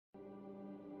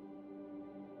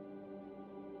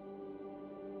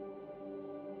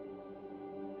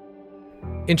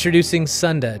Introducing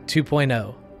Sunda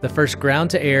 2.0, the first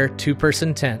ground-to-air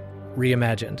two-person tent,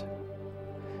 reimagined.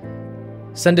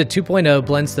 Sunda 2.0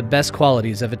 blends the best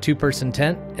qualities of a two-person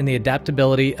tent and the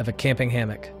adaptability of a camping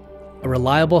hammock. A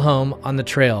reliable home on the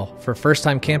trail for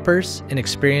first-time campers and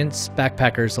experienced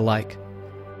backpackers alike.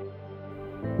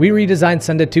 We redesigned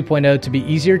Sunda 2.0 to be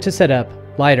easier to set up,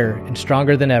 lighter, and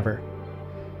stronger than ever.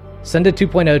 Sunda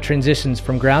 2.0 transitions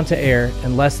from ground to air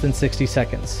in less than 60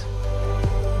 seconds.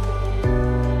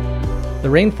 The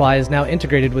Rainfly is now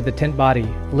integrated with the tent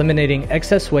body, eliminating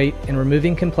excess weight and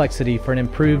removing complexity for an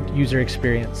improved user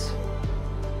experience.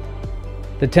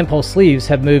 The tent pole sleeves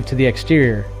have moved to the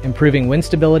exterior, improving wind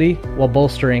stability while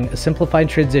bolstering a simplified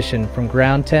transition from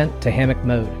ground tent to hammock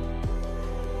mode.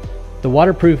 The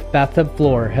waterproof bathtub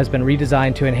floor has been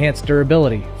redesigned to enhance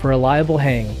durability for a reliable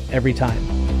hang every time.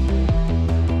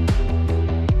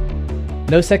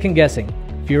 No second guessing,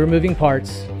 fewer moving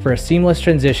parts for a seamless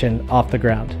transition off the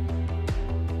ground.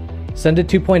 Sunda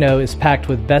 2.0 is packed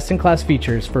with best-in-class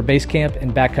features for base camp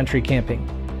and backcountry camping.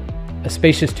 A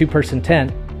spacious two-person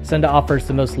tent, Sunda offers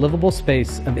the most livable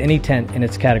space of any tent in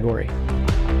its category.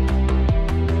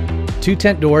 Two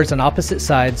tent doors on opposite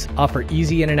sides offer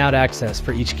easy in and out access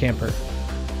for each camper.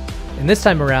 And this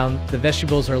time around, the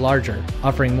vestibules are larger,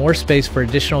 offering more space for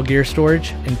additional gear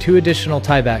storage and two additional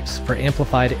tiebacks for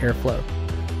amplified airflow.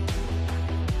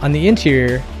 On the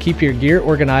interior, keep your gear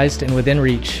organized and within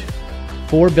reach.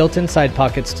 4 built-in side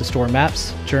pockets to store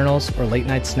maps, journals, or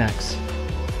late-night snacks.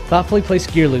 Thoughtfully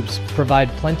placed gear loops provide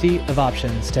plenty of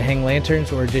options to hang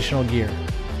lanterns or additional gear.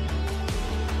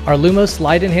 Our Lumos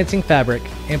light-enhancing fabric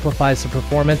amplifies the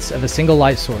performance of a single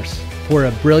light source for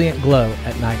a brilliant glow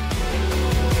at night.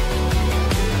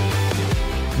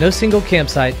 No single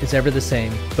campsite is ever the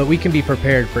same, but we can be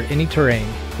prepared for any terrain,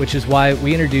 which is why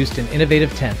we introduced an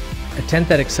innovative tent, a tent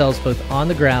that excels both on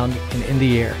the ground and in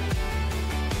the air.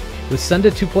 With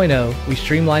Sunda 2.0, we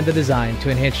streamlined the design to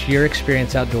enhance your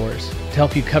experience outdoors, to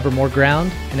help you cover more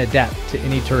ground and adapt to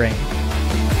any terrain.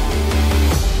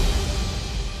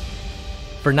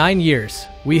 For 9 years,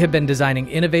 we have been designing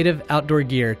innovative outdoor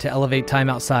gear to elevate time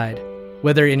outside,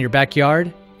 whether in your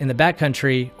backyard, in the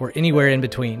backcountry, or anywhere in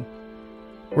between.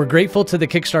 We're grateful to the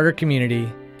Kickstarter community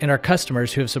and our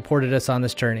customers who have supported us on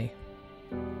this journey.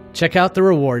 Check out the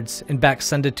rewards and back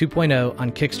Sunda 2.0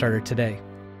 on Kickstarter today.